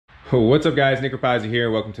What's up guys, Nick Rapazzi here.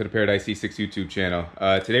 Welcome to the Paradise C6 YouTube channel.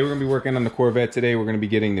 Today we're going to be working on the Corvette. Today we're going to be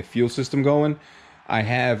getting the fuel system going. I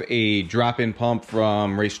have a drop-in pump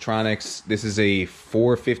from Racetronix. This is a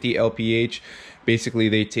 450 LPH. Basically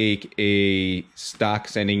they take a stock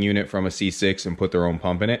sending unit from a C6 and put their own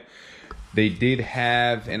pump in it. They did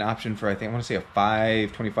have an option for, I want to say a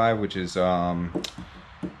 525, which is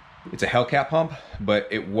it's a Hellcat pump, but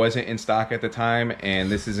it wasn't in stock at the time, and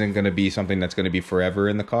this isn't going to be something that's going to be forever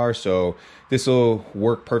in the car. So this will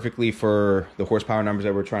work perfectly for the horsepower numbers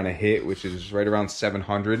that we're trying to hit, which is right around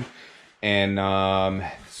 700. And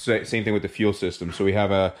same thing with the fuel system. So we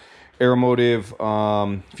have a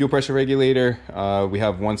Aeromotive fuel pressure regulator. We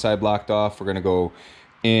have one side blocked off. We're going to go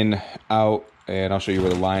in, out, and I'll show you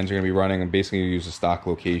where the lines are going to be running, and basically use a stock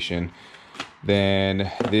location.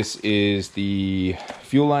 Then this is the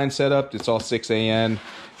fuel line setup. It's all 6AN.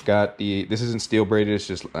 Got this isn't steel braided, it's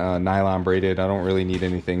just nylon braided. I don't really need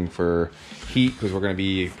anything for heat because we're going to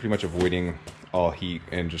be pretty much avoiding all heat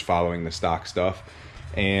and just following the stock stuff.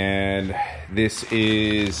 And this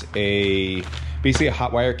is basically a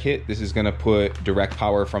hot wire kit. This is going to put direct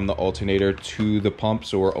power from the alternator to the pump,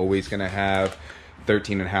 so we're always going to have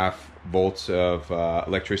 13.5 volts of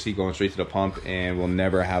electricity going straight to the pump, and we'll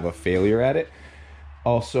never have a failure at it.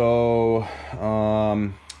 Also,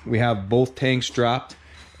 we have both tanks dropped,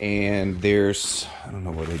 and there's, I don't know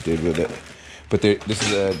what they did with it, but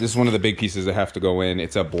this is one of the big pieces that have to go in.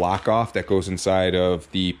 It's a block off that goes inside of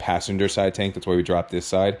the passenger side tank. That's why we dropped this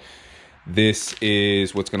side. This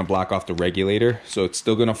is what's going to block off the regulator, so it's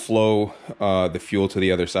still going to flow the fuel to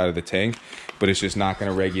the other side of the tank, but it's just not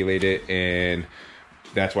going to regulate it. And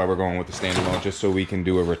that's why we're going with the standalone, just so we can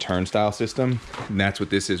do a return style system. And that's what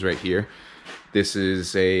this is right here. This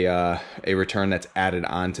is a return that's added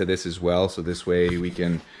onto this as well. So this way we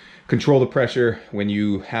can control the pressure. When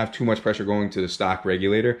you have too much pressure going to the stock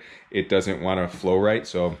regulator, it doesn't want to flow right.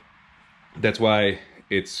 So that's why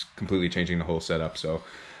it's completely changing the whole setup. So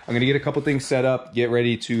I'm gonna get a couple things set up, get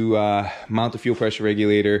ready to mount the fuel pressure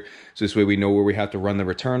regulator. So this way we know where we have to run the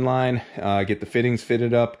return line, get the fittings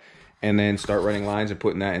fitted up, and then start running lines and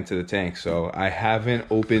putting that into the tank. So I haven't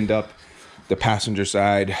opened up the passenger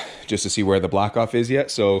side just to see where the block off is yet.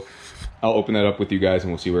 So I'll open that up with you guys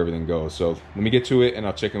and we'll see where everything goes. So let me get to it and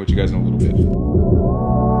I'll check in with you guys in a little bit.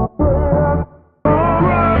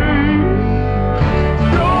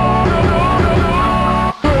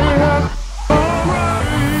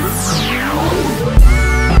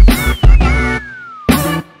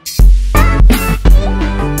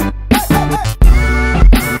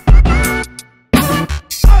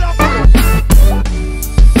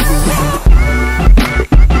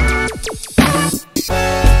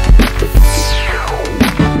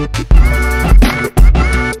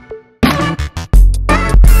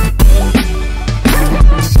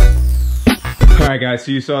 Alright guys,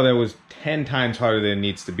 so you saw that was 10 times harder than it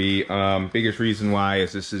needs to be. Biggest reason why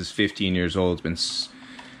is this is 15 years old. It's been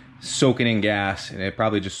soaking in gas, and it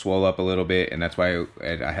probably just swelled up a little bit, and that's why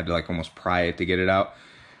I had to like almost pry it to get it out.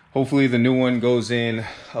 Hopefully the new one goes in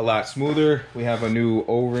a lot smoother. We have a new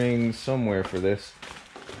O-ring somewhere for this.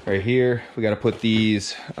 Right here, we got to put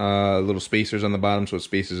these little spacers on the bottom so it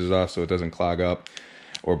spaces it off so it doesn't clog up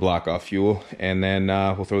or block off fuel. And then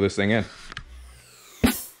we'll throw this thing in.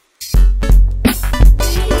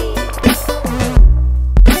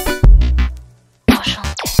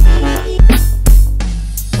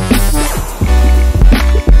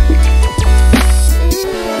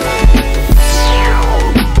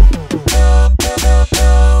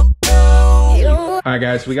 Alright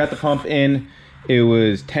guys, so we got the pump in. It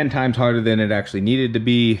was 10 times harder than it actually needed to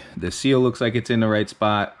be. The seal looks like it's in the right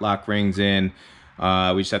spot. Lock rings in.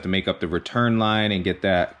 We just have to make up the return line and get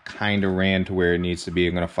that kind of ran to where it needs to be.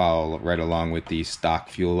 I'm going to follow right along with the stock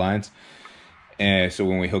fuel lines. And so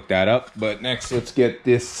when we hook that up, but next let's get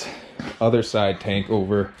this other side tank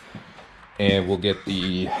over and we'll get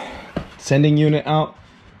the sending unit out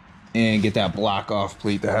and get that block off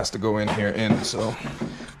plate that has to go in here in. So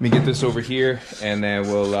let me get this over here and then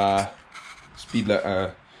we'll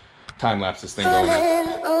time lapse this thing going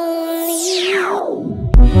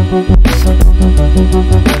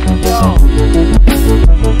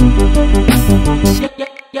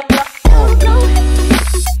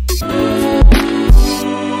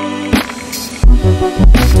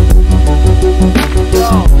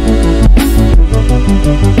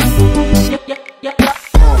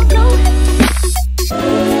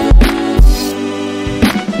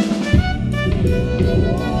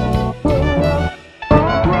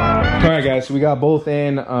Alright guys, so we got both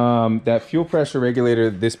in. That fuel pressure regulator,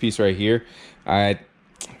 this piece right here, for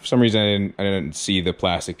some reason I didn't see the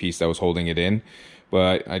plastic piece that was holding it in,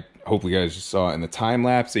 but I hopefully you guys just saw it in the time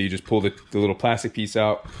lapse. So you just pull the little plastic piece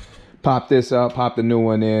out, pop this out, pop the new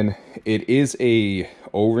one in. It is a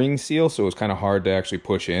O-ring seal, so it's kind of hard to actually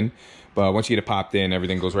push in, but once you get it popped in,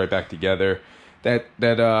 everything goes right back together.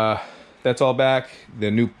 That's all back.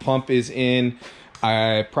 The new pump is in.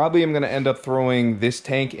 I probably am going to end up throwing this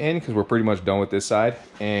tank in because we're pretty much done with this side,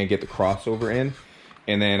 and get the crossover in.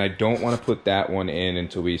 And then I don't want to put that one in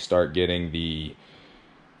until we start getting the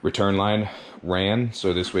return line ran,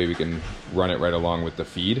 so this way we can run it right along with the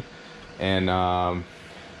feed. And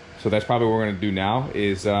so that's probably what we're going to do now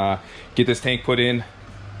is get this tank put in,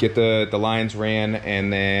 get the lines ran,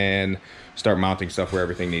 and then start mounting stuff where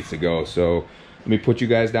everything needs to go. So let me put you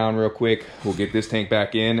guys down real quick. We'll get this tank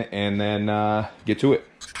back in and then get to it.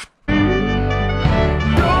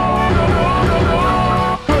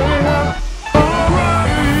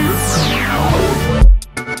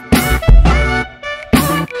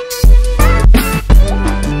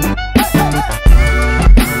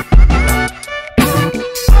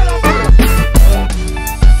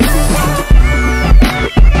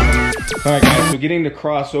 All right, guys, so getting the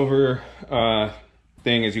crossover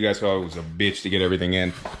thing, as you guys saw, it was a bitch to get everything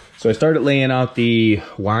in. So I started laying out the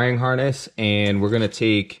wiring harness, and we're gonna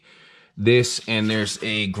take this, and there's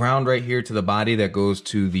a ground right here to the body that goes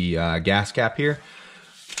to the gas cap here.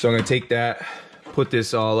 So I'm gonna take that, put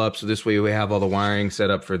this all up, so this way we have all the wiring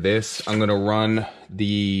set up for this. I'm gonna run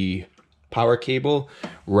the power cable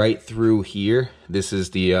right through here. This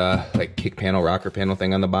is the like kick panel, rocker panel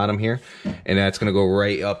thing on the bottom here, and that's gonna go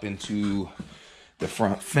right up into the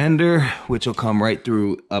front fender, which will come right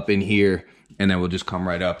through up in here, and then we'll just come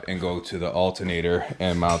right up and go to the alternator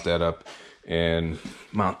and mount that up and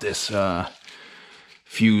mount this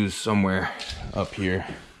fuse somewhere up here.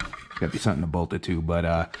 Gotta be something to bolt it to,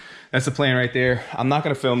 but that's the plan right there. I'm not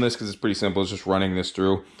gonna film this because it's pretty simple. It's just running this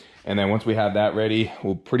through. And then once we have that ready,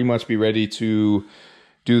 we'll pretty much be ready to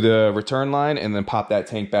do the return line and then pop that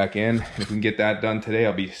tank back in. If we can get that done today,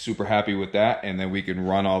 I'll be super happy with that. And then we can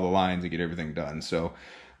run all the lines and get everything done. So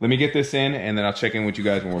let me get this in, and then I'll check in with you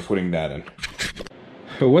guys when we're putting that in.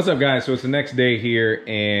 So what's up, guys? So it's the next day here,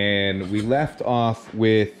 and we left off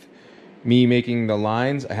with me making the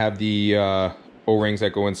lines. I have the O-rings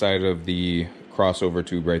that go inside of the crossover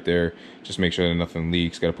tube right there. Just make sure that nothing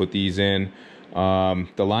leaks. Got to put these in.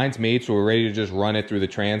 The line's made, so we're ready to just run it through the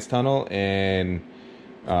trans tunnel and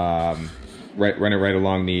run it right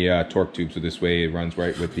along the torque tube, so this way it runs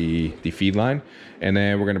right with the feed line. And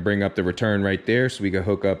then we're going to bring up the return right there so we can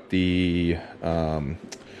hook up the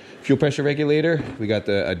fuel pressure regulator. We got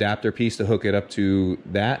the adapter piece to hook it up to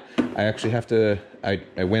that. I actually have to,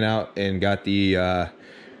 I went out and got the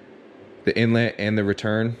inlet and the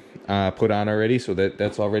return put on already, so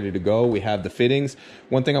that's all ready to go. We have the fittings.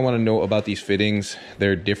 One thing I want to know about these fittings,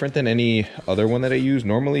 they're different than any other one that I use.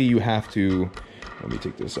 Normally you have to, let me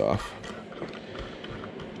take this off.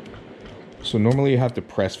 So normally you have to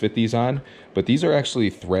press fit these on, but these are actually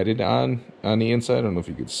threaded on the inside. I don't know if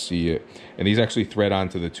you could see it. And these actually thread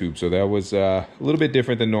onto the tube. So that was a little bit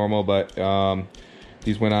different than normal, but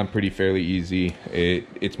these went on pretty fairly easy.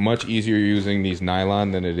 It's much easier using these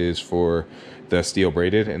nylon than it is for the steel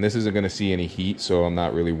braided, and this isn't going to see any heat, so I'm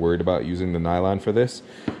not really worried about using the nylon for this.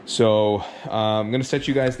 So I'm going to set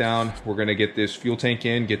you guys down. We're going to get this fuel tank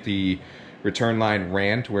in, get the return line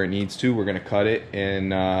ran to where it needs to. We're going to cut it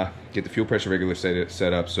and get the fuel pressure regulator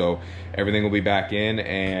set up, so everything will be back in.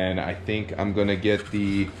 And I think I'm going to get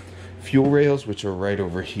the fuel rails, which are right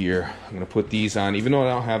over here. I'm going to put these on, even though I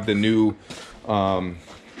don't have the new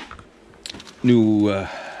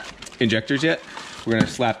injectors yet. We're gonna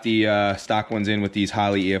slap the stock ones in with these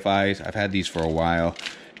Holley EFIs. I've had these for a while.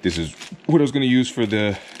 This is what I was gonna use for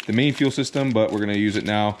the main fuel system, but we're gonna use it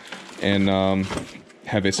now and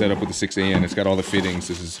have it set up with the 6AN. It's got all the fittings.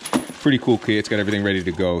 This is pretty cool kit. It's got everything ready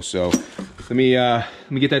to go. So let me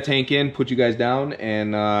get that tank in, put you guys down,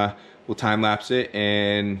 and we'll time lapse it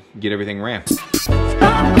and get everything ran.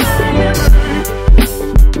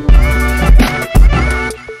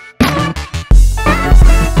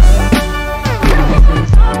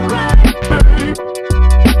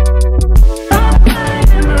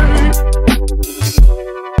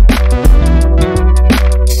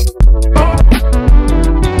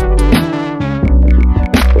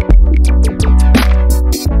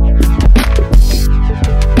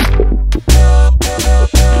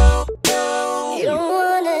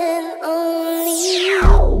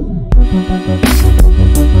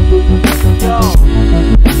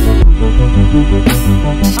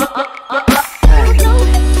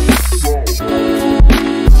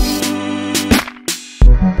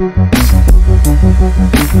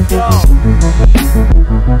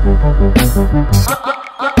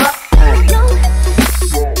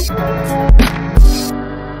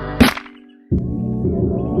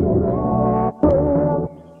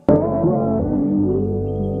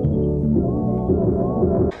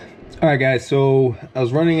 Alright guys, so I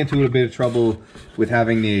was running into a bit of trouble with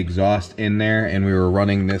having the exhaust in there, and we were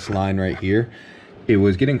running this line right here. It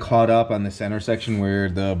was getting caught up on the center section where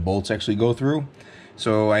the bolts actually go through.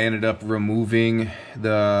 So I ended up removing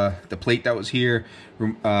the plate that was here,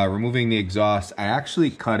 removing the exhaust. I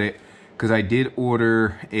actually cut it because I did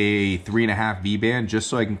order a 3.5 V-band just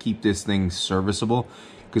so I can keep this thing serviceable.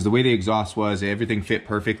 Because the way the exhaust was, everything fit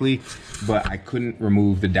perfectly, but I couldn't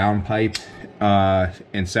remove the down pipe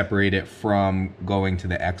and separate it from going to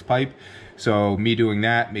the X pipe. So me doing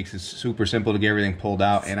that makes it super simple to get everything pulled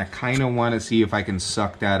out, and I kind of want to see if I can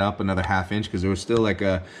suck that up another 1/2 inch, because there was still like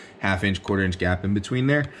a 1/2 inch, 1/4 inch gap in between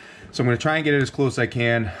there. So I'm going to try and get it as close as I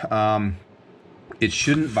can. It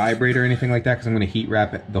shouldn't vibrate or anything like that because I'm going to heat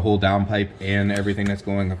wrap the whole down pipe and everything that's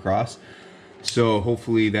going across. So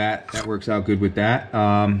hopefully that works out good with that.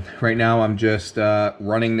 Right now I'm just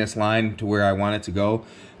running this line to where I want it to go.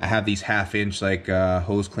 I have these 1/2 inch like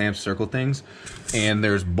hose clamp circle things, and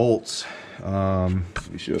there's bolts. Let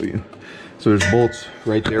me show you. So there's bolts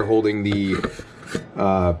right there holding the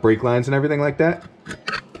brake lines and everything like that.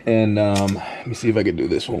 And let me see if I can do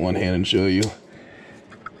this with one hand and show you.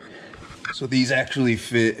 So these actually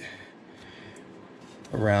fit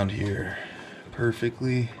around here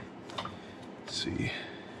perfectly. See,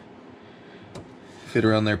 fit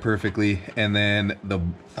around there perfectly, and then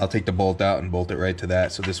I'll take the bolt out and bolt it right to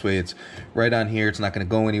that, so this way it's right on here. It's not going to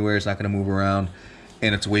go anywhere, it's not going to move around,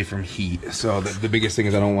 and it's away from heat. So the biggest thing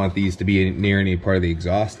is I don't want these to be near any part of the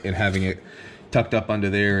exhaust, and having it tucked up under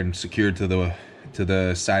there and secured to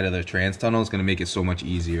the side of the trans tunnel is going to make it so much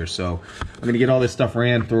easier. So I'm going to get all this stuff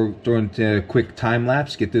ran, throw into a quick time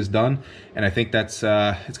lapse, get this done, and I think that's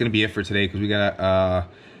it's going to be it for today, because we got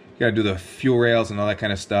to do the fuel rails and all that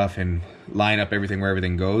kind of stuff and line up everything where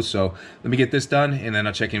everything goes. So let me get this done, and then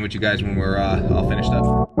I'll check in with you guys when we're all finished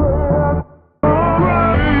up.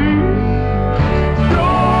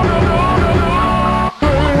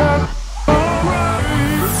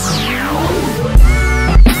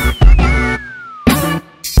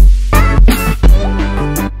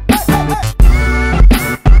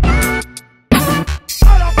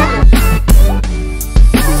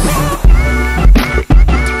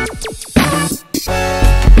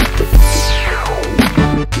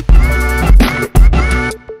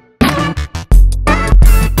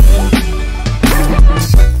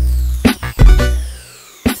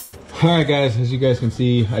 Alright guys, as you guys can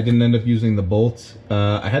see, I didn't end up using the bolts.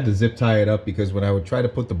 I had to zip tie it up because when I would try to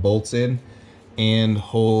put the bolts in and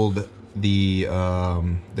hold the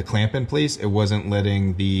clamp in place, it wasn't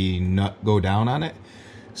letting the nut go down on it.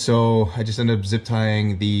 So I just ended up zip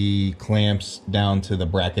tying the clamps down to the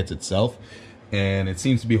brackets itself, and it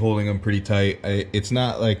seems to be holding them pretty tight. It's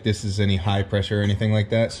not like this is any high pressure or anything like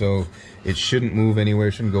that, so it shouldn't move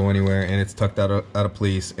anywhere, shouldn't go anywhere, and it's tucked out of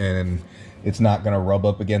place, and it's not going to rub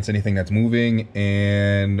up against anything that's moving,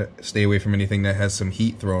 and stay away from anything that has some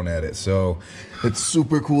heat thrown at it. So it's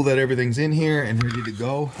super cool that everything's in here and ready to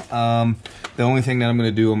go. The only thing that I'm going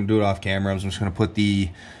to do, I'm going to do it off camera. I'm just going to put the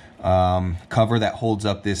cover that holds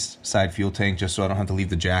up this side fuel tank, just so I don't have to leave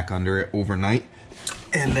the jack under it overnight.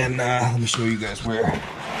 And then let me show you guys where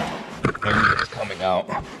everything's coming out.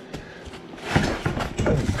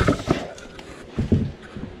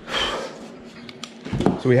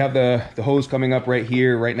 So we have the hose coming up right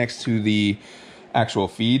here, right next to the actual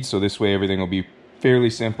feed. So this way everything will be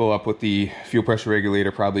fairly simple. I'll put the fuel pressure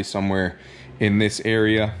regulator probably somewhere in this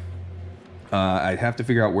area. I'd have to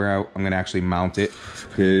figure out where I'm going to actually mount it,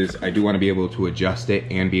 because I do want to be able to adjust it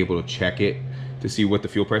and be able to check it to see what the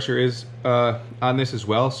fuel pressure is on this as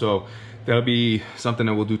well. So that'll be something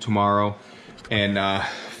that we'll do tomorrow, and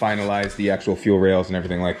finalize the actual fuel rails and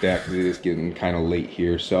everything like that, because it is getting kind of late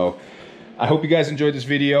here. So I hope you guys enjoyed this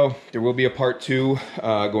video. There will be a part 2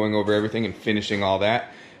 going over everything and finishing all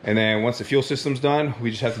that. And then once the fuel system's done, we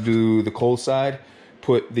just have to do the cold side,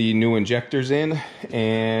 put the new injectors in,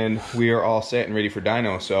 and we are all set and ready for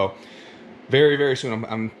dyno. So very, very soon,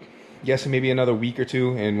 I'm guessing maybe another week or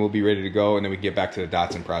 2, and we'll be ready to go, and then we can get back to the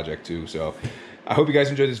Datsun project too. So I hope you guys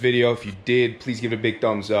enjoyed this video. If you did, please give it a big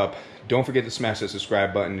thumbs up. Don't forget to smash that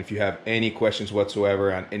subscribe button. If you have any questions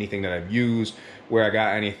whatsoever on anything that I've used, where I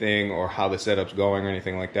got anything, or how the setup's going or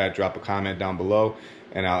anything like that, drop a comment down below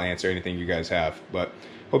and I'll answer anything you guys have. But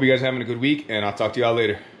hope you guys are having a good week, and I'll talk to y'all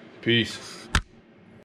later. Peace.